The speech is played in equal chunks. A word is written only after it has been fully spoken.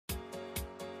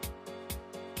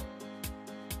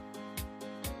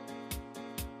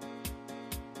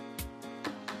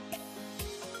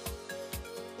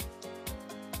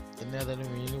ഇന്ന് ഏതായാലും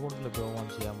മീൻ കൊണ്ടുള്ള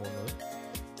വിഭവമാണ് ചെയ്യാൻ പോകുന്നത്.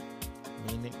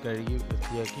 മീൻ കഴുകി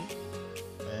വൃത്തിയാക്കി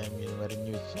മീൻ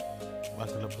വരഞ്ഞു വെച്ച്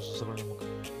ബാക്കിയുള്ള പ്രോസസ്സുകൾ നമുക്ക്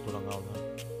തുടങ്ങാവുന്നതാണ്.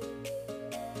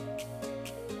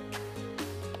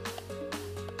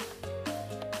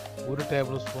 ഒരു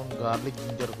table spoon garlic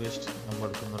ginger paste നമ്മൾ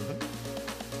എടുക്കുന്നുണ്ട്.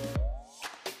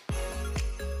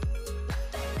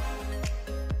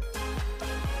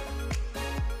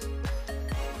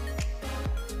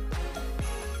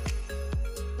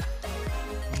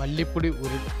 മല്ലിപ്പൊടി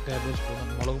 1 ടേബിൾ സ്പൂൺ,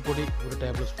 മുളക് പൊടി 1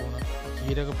 ടേബിൾ സ്പൂൺ,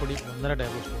 ജീരകപ്പൊടി 1.5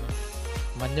 ടേബിൾ സ്പൂൺ,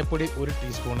 മഞ്ഞൾപ്പൊടി 1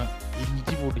 ടീസ്പൂൺ,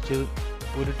 ഇഞ്ചി പൊടിച്ചത്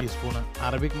 1 ടീസ്പൂൺ,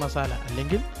 അറബിക് മസാല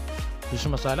അല്ലെങ്കിൽ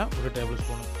ഫിഷ് മസാല 1 ടേബിൾ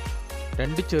സ്പൂൺ,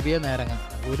 2 ചെറിയ നാരങ്ങ,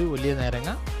 1 വലിയ നാരങ്ങ,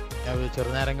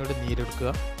 ചെറുനാരങ്ങയുടെ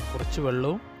നീരെടുക്കുക, കുറച്ച്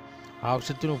വെള്ളവും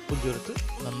ആവശ്യത്തിന് ഉപ്പും ചേർത്ത്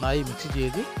നന്നായി മിക്സ്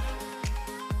ചെയ്ത്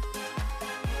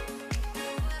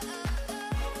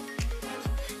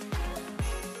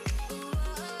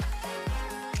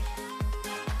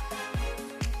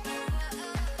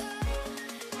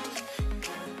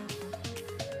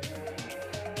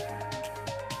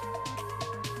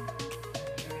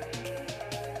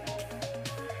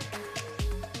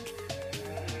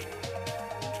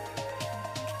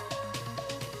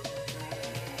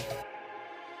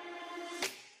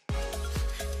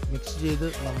മിക്സ് ചെയ്ത്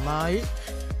നന്നായി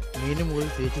മീന് മുകളിൽ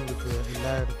തേച്ച് പിടിക്കുക.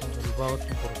 എല്ലായിടത്തും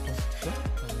ഉൾഭാഗത്തും പുറത്തും ഒക്കെ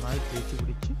നന്നായി തേച്ച്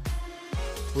പിടിച്ച്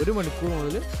 1 മണിക്കൂർ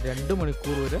മുതൽ 2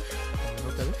 മണിക്കൂർ വരെ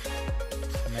നമുക്കത്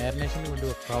മാരിനേഷന് വേണ്ടി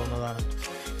വെക്കാവുന്നതാണ്.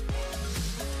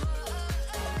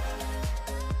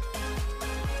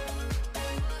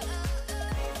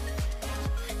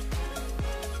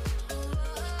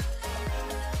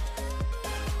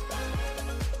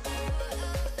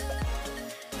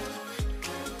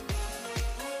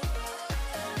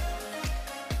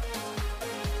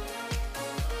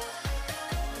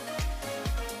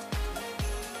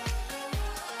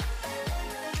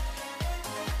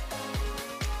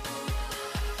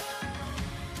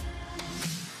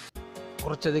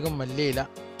 കുറച്ചധികം മല്ലിയില,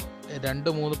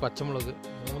 2-3 പച്ചമുളക്,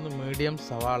 3 മീഡിയം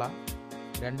സവാള,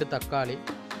 2 തക്കാളി,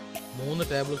 3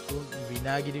 ടേബിൾ സ്പൂൺ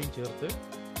വിനാഗിരിയും ചേർത്ത്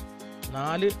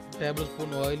 4 ടേബിൾ സ്പൂൺ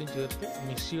ഓയിലും ചേർത്ത്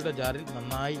മിക്സിയുടെ ജാറിൽ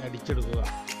നന്നായി അടിച്ചെടുക്കുക.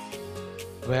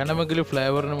 വേണമെങ്കിൽ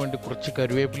ഫ്ലേവറിന് വേണ്ടി കുറച്ച്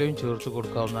കറിവേപ്പിലയും ചേർത്ത്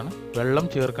കൊടുക്കാവുന്നതാണ്. വെള്ളം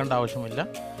ചേർക്കേണ്ട ആവശ്യമില്ല.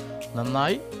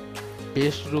 നന്നായി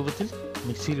പേസ്റ്റ് രൂപത്തിൽ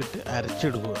മിക്സിയിലിട്ട്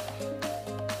അരച്ചെടുക്കുക.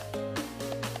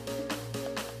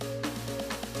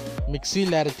 മിക്സിയിൽ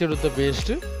അരച്ചെടുത്ത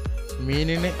പേസ്റ്റ്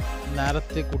മീനിന്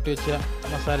നേരത്തെ കൂട്ടിവെച്ച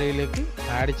മസാലയിലേക്ക്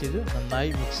ആഡ് ചെയ്ത്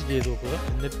നന്നായി മിക്സ് ചെയ്ത് വെക്കുക.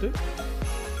 എന്നിട്ട്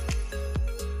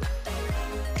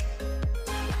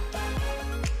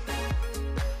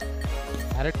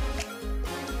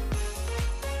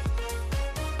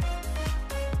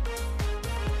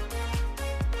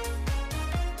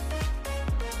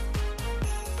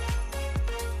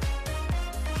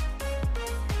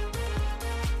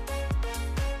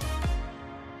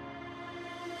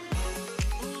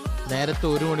നേരത്തെ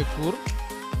 1 മണിക്കൂർ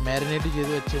മാരിനേറ്റ് ചെയ്ത്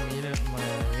വെച്ച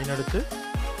മീനെടുത്ത്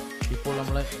ഇപ്പോൾ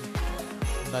നമ്മൾ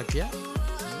ഉണ്ടാക്കിയ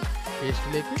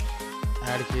പേസ്റ്റിലേക്ക്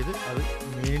ആഡ് ചെയ്ത് അത്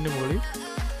മീനിന് മുകളിൽ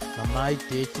നന്നായി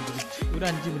തേച്ച് പിടിച്ച് ഒരു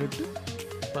 5 മിനിറ്റ്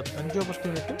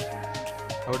 5-10 മിനിറ്റ്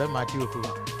അവിടെ മാറ്റി വെക്കുക.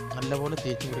 നല്ലപോലെ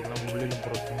തേച്ച് പിടിക്കണം. ഉള്ളിലും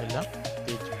പുറത്തുമെല്ലാം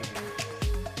തേച്ച് പിടിക്കണം.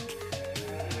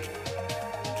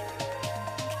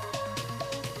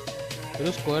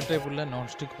 ഒരു സ്ക്വയർ ടൈപ്പുള്ള നോൺ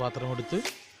സ്റ്റിക്ക് പാത്രം എടുത്ത്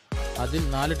അതിൽ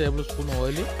 4 ടേബിൾ സ്പൂൺ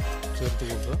ഓയിൽ ചേർത്ത്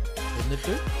കൊടുക്കുക.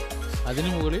 എന്നിട്ട് അതിന്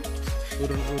മുകളിൽ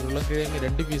ഒരു ഉരുളക്കിഴങ്ങ്,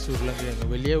 2 പീസ് ഉരുളക്കിഴങ്ങ്,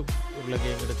 വലിയ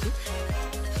ഉരുളക്കിഴങ്ങ് എടുത്ത്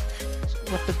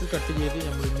വട്ടത്തിൽ കട്ട് ചെയ്ത്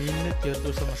നമ്മൾ മീനിന് ചേർത്ത്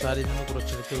വെച്ച മസാലയിൽ നിന്ന്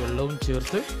കുറച്ചെടുത്ത് വെള്ളവും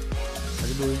ചേർത്ത്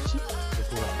അതിലൊഴിച്ച്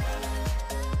വെക്കുക.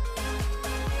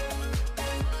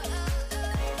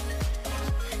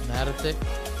 നേരത്തെ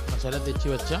മസാല തെച്ച്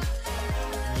വെച്ച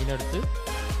മീനെടുത്ത്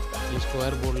ഈ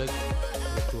സ്ക്വയർ ബോളിലേക്ക്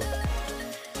വെക്കുക.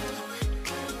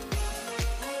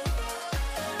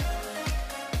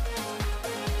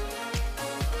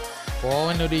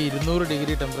 ഓവൻ ഒരു 200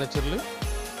 ഡിഗ്രി ടെമ്പറേച്ചറിൽ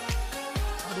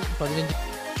ഒരു 15.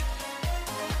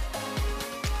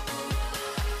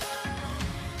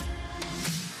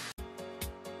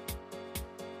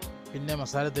 പിന്നെ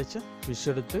മസാല തേച്ച് ഫിഷ്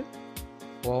എടുത്ത്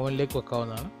ഓവനിലേക്ക്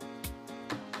വെക്കാവുന്നതാണ്.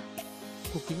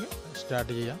 കുക്കിംഗ്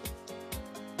സ്റ്റാർട്ട് ചെയ്യാം.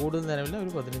 കൂടുതൽ നേരമില്ല,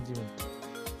 ഒരു 15 മിനിറ്റ്.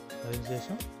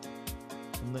 അതിനുശേഷം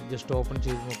ഒന്ന് ജസ്റ്റ് ഓപ്പൺ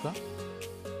ചെയ്ത് നോക്കാം.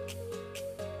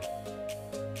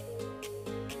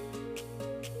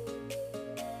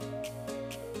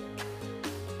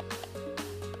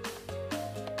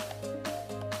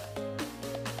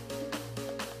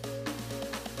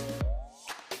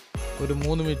 ഒരു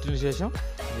 3 മിനിറ്റിന് ശേഷം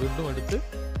വീണ്ടും എടുത്ത്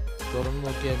തുറന്നു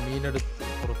നോക്കിയ മീനെടുത്ത്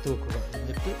പുറത്ത് വെക്കുക.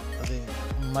 എന്നിട്ട് അത്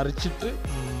മറിച്ചിട്ട്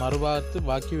മറുഭാഗത്ത്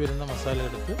ബാക്കി വരുന്ന മസാല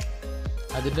എടുത്ത്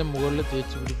അതിൻ്റെ മുകളിൽ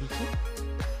തേച്ച് പിടിപ്പിച്ച്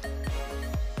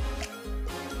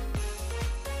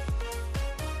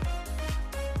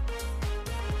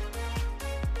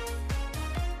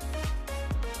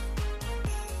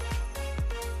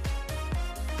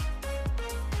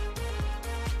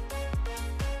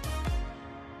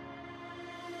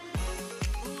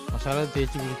മസാല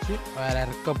തേച്ച് പിടിച്ച്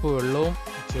അരക്കപ്പ് വെള്ളവും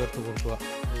ചേർത്ത് കൊടുക്കുക.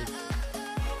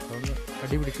 അതൊന്ന്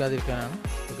അടി പിടിക്കാതിരിക്കാനാണ്.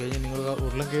 അത് കഴിഞ്ഞ് നിങ്ങൾ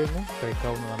ഉരുളക്കിഴങ്ങും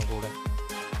കഴിക്കാവുന്നതാണ്. കൂടെ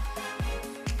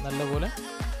നല്ലപോലെ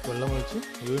വെള്ളം ഒഴിച്ച്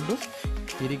വീണ്ടും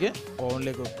തിരികെ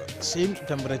ഓവനിലേക്ക് വെക്കുക. സെയിം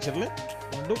ടെമ്പറേച്ചറിൽ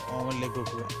വീണ്ടും ഓവനിലേക്ക്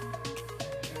വെക്കുക.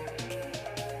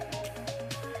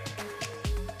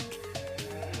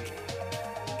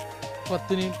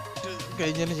 പത്ത് മിനിറ്റ്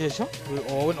കഴിഞ്ഞതിന് ശേഷം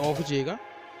ഓവൻ ഓഫ് ചെയ്യുക.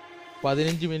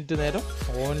 15 മിനിറ്റ് നേരം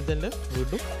ഓവനിൽ തന്നെ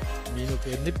വീണ്ടും മീനൊക്കെ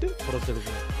എന്നിട്ട്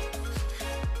പുറത്തെടുക്കുക.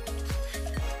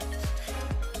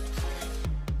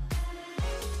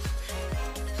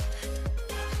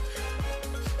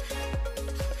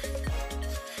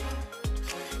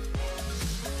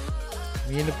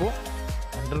 മീനിപ്പോൾ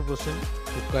 100%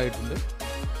 കുക്കായിട്ടുണ്ട്.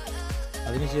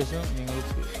 അതിനുശേഷം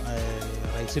നിങ്ങൾക്ക്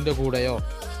റൈസിൻ്റെ കൂടെയോ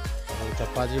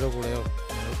ചപ്പാത്തിയുടെ കൂടെയോ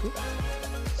നിങ്ങൾക്ക്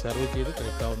സെർവ് ചെയ്ത്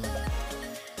കഴിക്കാവുന്നതാണ്.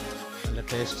 നല്ല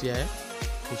ടേസ്റ്റിയായ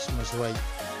fish മഷ്വായി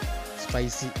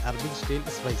spicy, Arabic style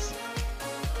spicy.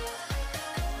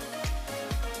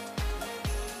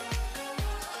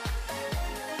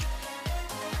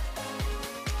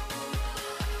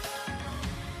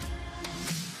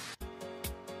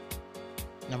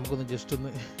 നമുക്കൊന്ന് ജസ്റ്റ് ഒന്ന്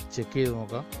ചെക്ക് ചെയ്ത്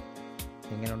നോക്കാം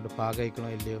എങ്ങനെയുണ്ട്,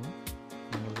 പാകമായിക്കണോ ഇല്ലയോ എന്ന്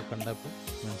നിങ്ങൾക്ക് കണ്ടപ്പോൾ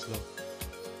മനസ്സിലാവും.